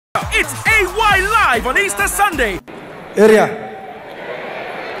It's AY Live on Easter Sunday. Area.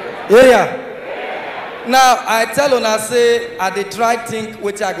 Now, I tell una say, I dey try think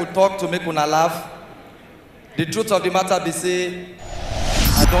wetin I go talk to make una laugh. The truth of the matter be say,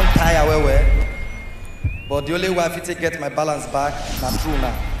 I don't tire well. But the only way I fit take get my balance back, na true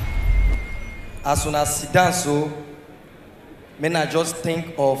now. As soon as sit down so, may I just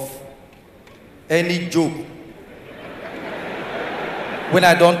think of any joke when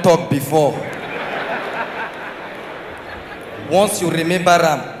I don't talk before. Once you remember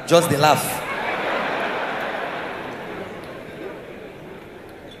them, just dey laugh.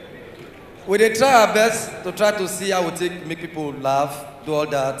 We dey try our best to try to see how we take make people laugh, do all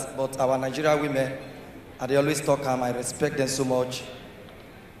that, but our Nigerian women, and they always talk I respect them so much.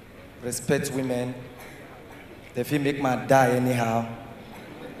 Respect women. They feel make man die anyhow.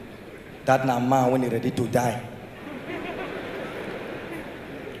 That na man when he ready to die.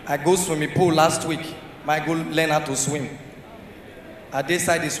 I go swimming pool last week. I go learn how to swim. I dey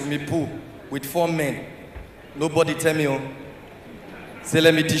side the swimming pool with 4 men. Nobody tell me, oh, say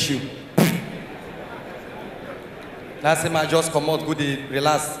let me teach you. Now say man just come out, go dey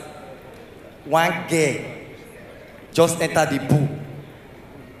relax. One girl just enter the pool.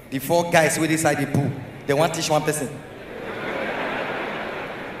 The 4 guys with inside the pool, they want to teach one person.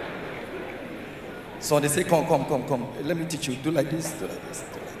 So they say, come. Let me teach you. Do like this, do like this, do like this,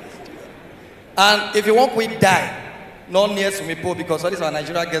 do like this. And if you want to die, not near swimming pool, because all these are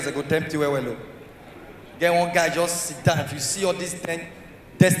Nigerian girls that go tempt you well. Get one guy just sit down. If you see all these 10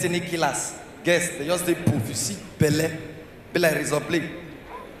 destiny killers, guess they just dey pool. If you see Bele, be like razor blade.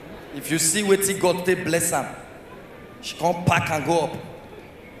 If you see wetin God take bless am, she come pack and go up.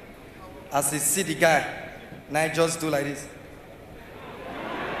 As you see the guy, now he just do like this.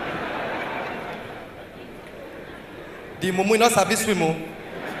 The mumu not sabi swim o.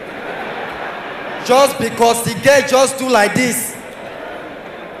 Just because the girl just do like this,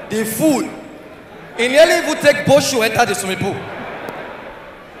 the fool, he nearly even take both shoe enter the swimming pool.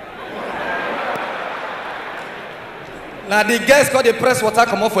 Now the girls got the press water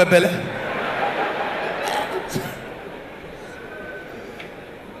come off for a belly.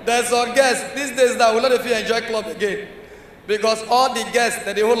 There's some girls these days now will not if you enjoy club again. Because all the girls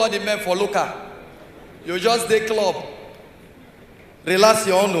that they hold all the men for local. You just day club. Relax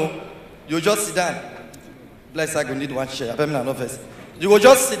your own, no. You just sit down. Bless I go need one chair. You will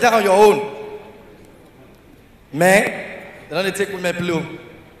just sit down on your own. Man, they don't take women pillow.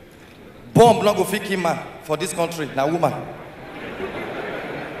 Bomb not go fit kill man for this country. Now woman.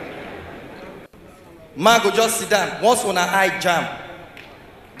 Man go just sit down. Once on an eye jam,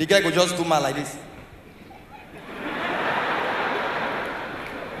 the guy go just do man like this.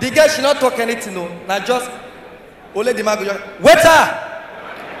 The guy should not talk anything, no. Now just only the man go just waiter!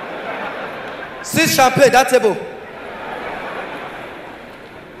 6 champagne that table.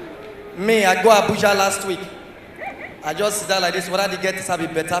 Me, I go Abuja last week. I just sit down like this. Whether the guy is a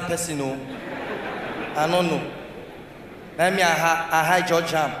better person, no. I don't know. Now me, I hide your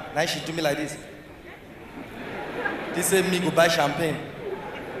jam. Now she do me like this. This say me go buy champagne.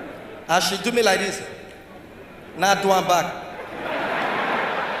 And she do me like this. Now do one back.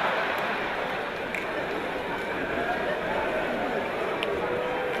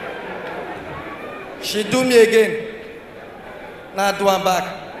 She do me again. Now do one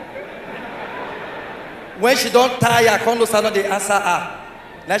back. When she don't tire, come no sound they answer her.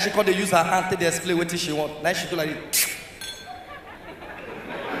 Now she come to use her hand to explain what she want. Now she do like this.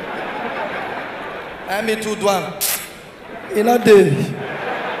 I me too do one. You know the.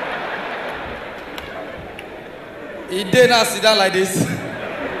 He did not sit down like this.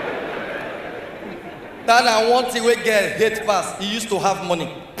 That I want to get hate pass. He used to have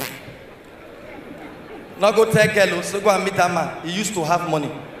money. Not go tell girl, so go and meet that man. He used to have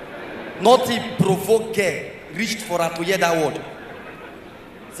money. Not he provoke girl, reached for her to hear that word.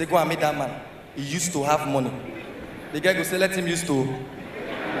 Say go and meet that man. He used to have money. The guy go say, let him used to.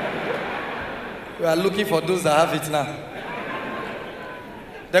 We are looking for those that have it now.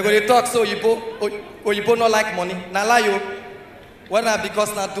 They're going to talk so you both not like money. Now lie you. When I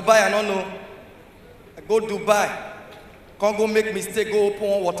because now Dubai I don't know. I go Dubai. Can't go make mistake, go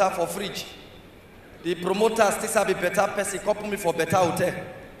open water for fridge. The promoters still have a better person, couple me for better hotel.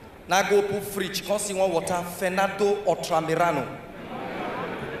 Now go open fridge, can't see one water, Fernando Ultramirano.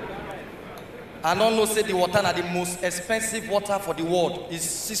 I don't know say the water na the most expensive water for the world is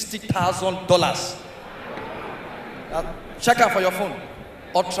 $60,000. Check out for your phone.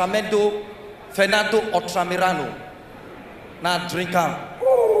 Fernando Ultramirano. Now drink am.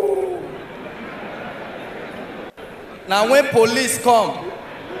 Now when police come,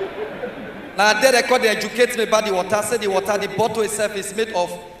 Now they record, they educate me about the water. Say the water, the bottle itself is made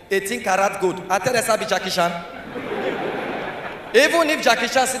of 18 karat gold. I tell Sabi Jackie Chan. Even if Jackie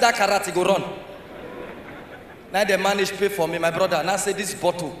Chan see that karat, he go run. Now they manage pay for me, my brother. Now say this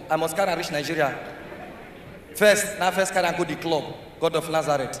bottle, I must carry and reach Nigeria. First carry and go to the club, God of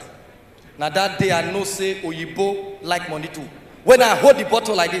Nazareth. Now that day I know say Oyibo like money too. When I hold the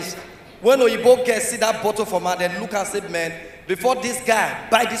bottle like this, when Oyibo get see that bottle for me, then look and say, man, before this guy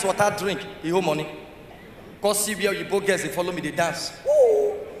buy this water drink, he hold money. Cause see where Oyibo gets, he follow me, they dance.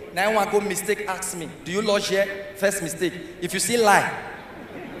 Woo! Now one go mistake, ask me, do you lodge here? First mistake. If you see lie,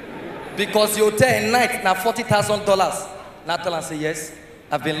 because your hotel at night now $40,000. Now tell and say yes.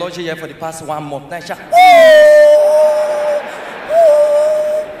 I've been lodging here for the past 1 month. Now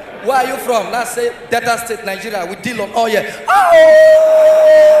where are you from? Now say Delta State, Nigeria. We deal on all year.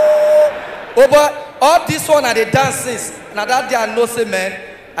 Oh but all this one are the dances. Now that day I know say man,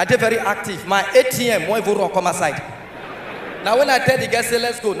 I did very active. My ATM won't even come aside. Now when I tell the girl say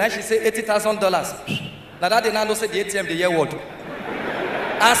let's go, now she say $80,000. Now that day now know say the ATM the year word.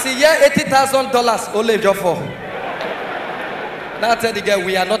 I see here $80,000 only job for. Now I tell the girl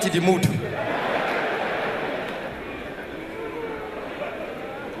we are not in the mood.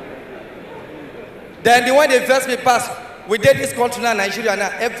 Then the one they first me pass, we did this country now, Nigeria now,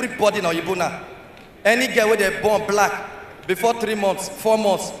 everybody now Igbo now. Any girl where they born black, before 3 months, 4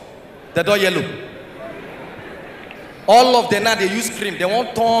 months, they don't yellow. All of them now they use cream, they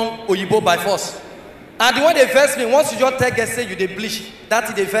won't turn Oyibo by force. And the one they first me, once you just take and say you they bleach,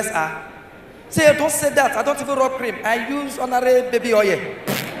 that's the first are. Say, don't say that, I don't even rub cream, I use honorary baby oil.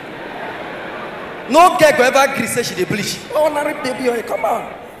 No girl go ever agree say she they bleach. Honorary baby oil, come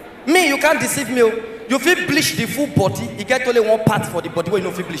on. Me, you can't deceive me. You feel bleach the full body, you get only one part for the body where you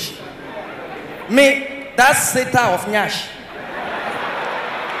know feel bleach. Me, that's Satan of Nyash.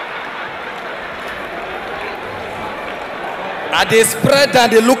 And they spread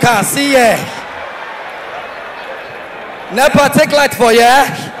and they look and see, yeah. Never take light for you.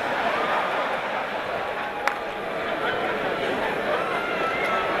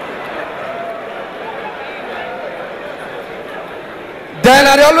 Then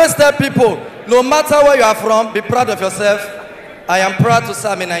I always tell people, no matter where you are from, be proud of yourself. I am proud to say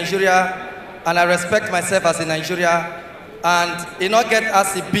I'm in Nigeria, and I respect myself as a Nigeria. And it not get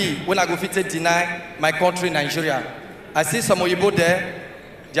as it be when I go fit to deny my country, Nigeria. I see some Oyibo there.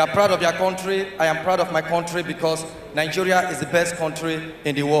 They are proud of their country. I am proud of my country because Nigeria is the best country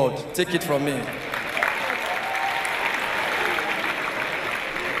in the world. Take it from me.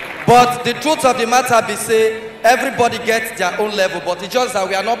 But the truth of the matter be say, everybody gets their own level, but it's just that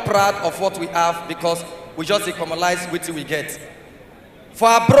we are not proud of what we have because we just economize with what we get. For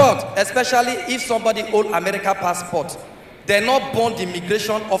abroad, especially if somebody hold American passport, they're not born the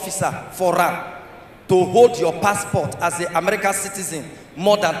immigration officer for RAM to hold your passport as an American citizen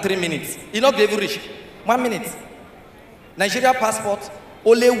more than 3 minutes. You not even reach 1 minute. Nigeria passport,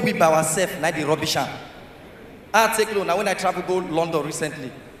 only we by ourselves, not the rubbish. I take loan. Now when I travel go London recently,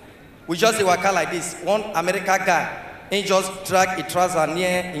 we just say waka like this. One American guy, he just drag a trouser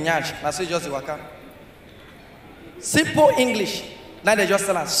near Inyash. Now so just waka. Simple English. Now they just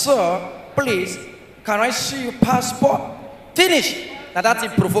tell us, sir, please, can I see your passport? Finish. Now that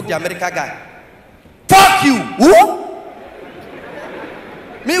it provoked the American guy. Fuck you! Who?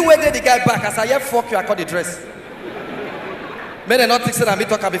 Me waited the guy back. I said, yeah, fuck you, I cut the dress. May they not think that I'm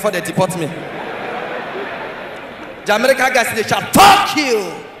talking before they deport me. The American guy said, they shout, fuck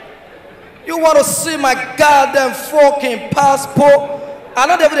you! You want to see my goddamn fucking passport? I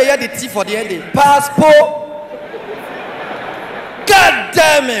know they will hear the T for the ending. Passport? God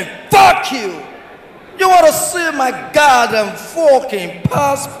damn it! Fuck you! You want to see my goddamn fucking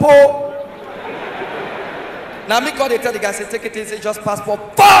passport? Now me call they tell the guy, say take it easy, just passport.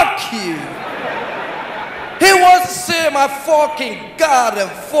 Fuck you! He wants to see my fucking goddamn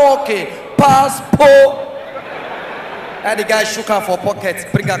fucking passport. And the guy shook her for pockets,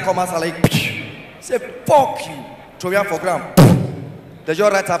 bring her commas and like, say fuck you. Throw her for ground. The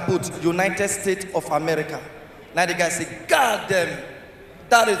judge writer put United States of America. Now the guy say, God damn,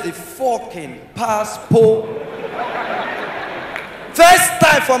 that is the fucking passport. First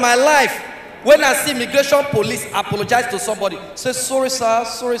time for my life, when I see immigration police apologize to somebody, say, sorry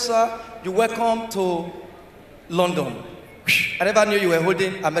sir, you're welcome to London. I never knew you were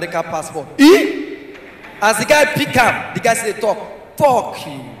holding American passport. As the guy pick up, the guy say, talk, fuck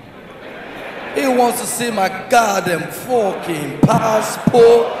you. He wants to see my goddamn fucking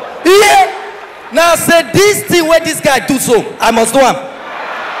passport. Yeah. Now say this thing where this guy do so, I must do him.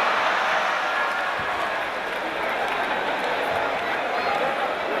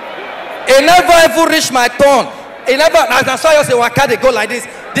 It never even reached my turn. It never, as I saw you say, waka they go like this.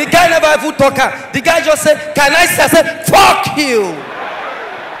 The guy never even talk. The guy just said, can I say? I said, fuck you.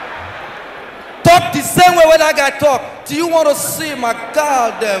 Talk the same way when that guy talk. Do you want to see my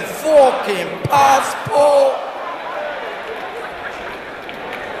goddamn fucking passport?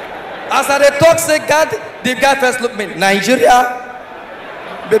 As I talk, say God, the guy first look me. Nigeria?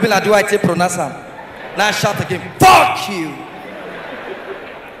 Baby, now do I take pronounce him? Now I shout again, fuck you.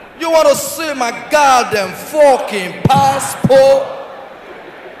 You want to see my goddamn fucking passport?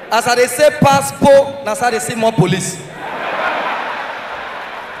 As I say passport, that's how they say more police.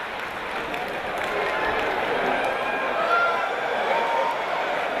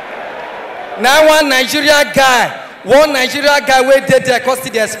 Now one Nigeria guy wait there because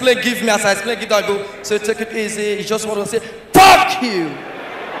they explain, give me as I explain, give I go. So take it easy. He just want to say, fuck you.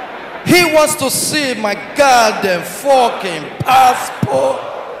 He wants to see my goddamn fucking passport.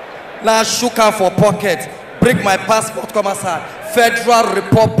 Now shook her for pocket. Bring my passport, come aside. Federal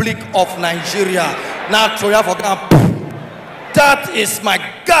Republic of Nigeria. Now throw you for ground. That is my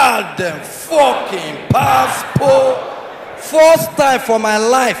goddamn fucking passport. First time for my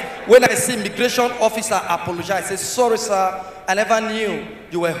life when I see immigration officer apologize, I say, sorry sir, I never knew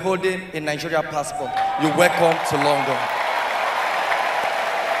you were holding a Nigeria passport. You're welcome to London.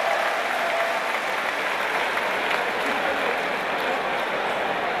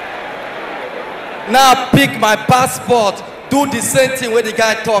 Now pick my passport, do the same thing where the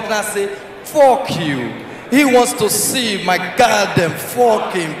guy talk, now say, fuck you. He wants to see my goddamn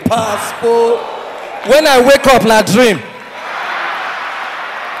fucking passport. When I wake up, na dream.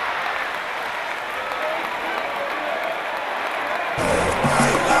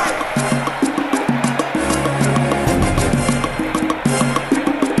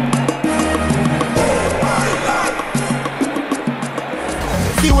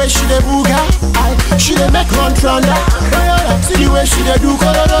 The way she dey booga, she dey make run tranda. See the way she dey do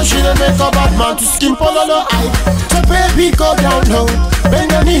kololo, she dey make a bad man to skin pololo. So baby go down low,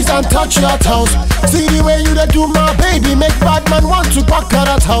 bend your knees and touch your toes. See the way you dey do my baby, make bad man want to pack out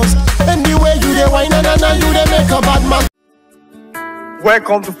that house. And the way you dey whine na you dey make a bad man.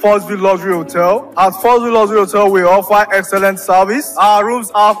 Welcome to First View Luxury Hotel. At First View Luxury Hotel, we offer excellent service. Our rooms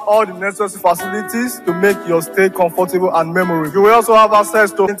have all the necessary facilities to make your stay comfortable and memorable. You will also have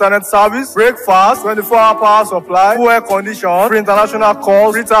access to internet service, breakfast, 24-hour power supply, full air condition, free international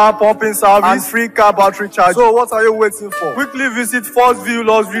calls, free tire pumping service, and free car battery charge. So what are you waiting for? Quickly visit First View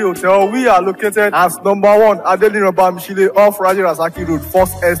Luxury Hotel. We are located at #1 Adelino Bamishile off Raji Rasaki Road,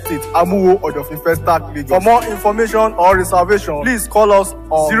 First Estate, Amuwo, Odofin Festac, Lagos. For more information or reservation, please call us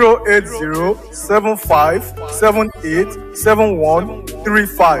on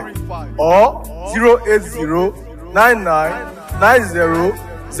 08075787135 or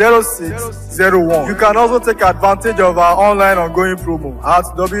 08099900601. You can also take advantage of our online ongoing promo at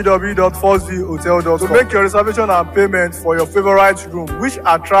www.firstviewhotel.com to make your reservation and payment for your favorite room, which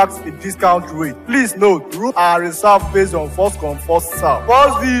attracts a discount rate. Please note, rooms are reserved based on first come, first serve.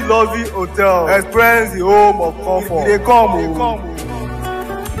 First View Luxury Hotel. Experience the home of comfort. They come.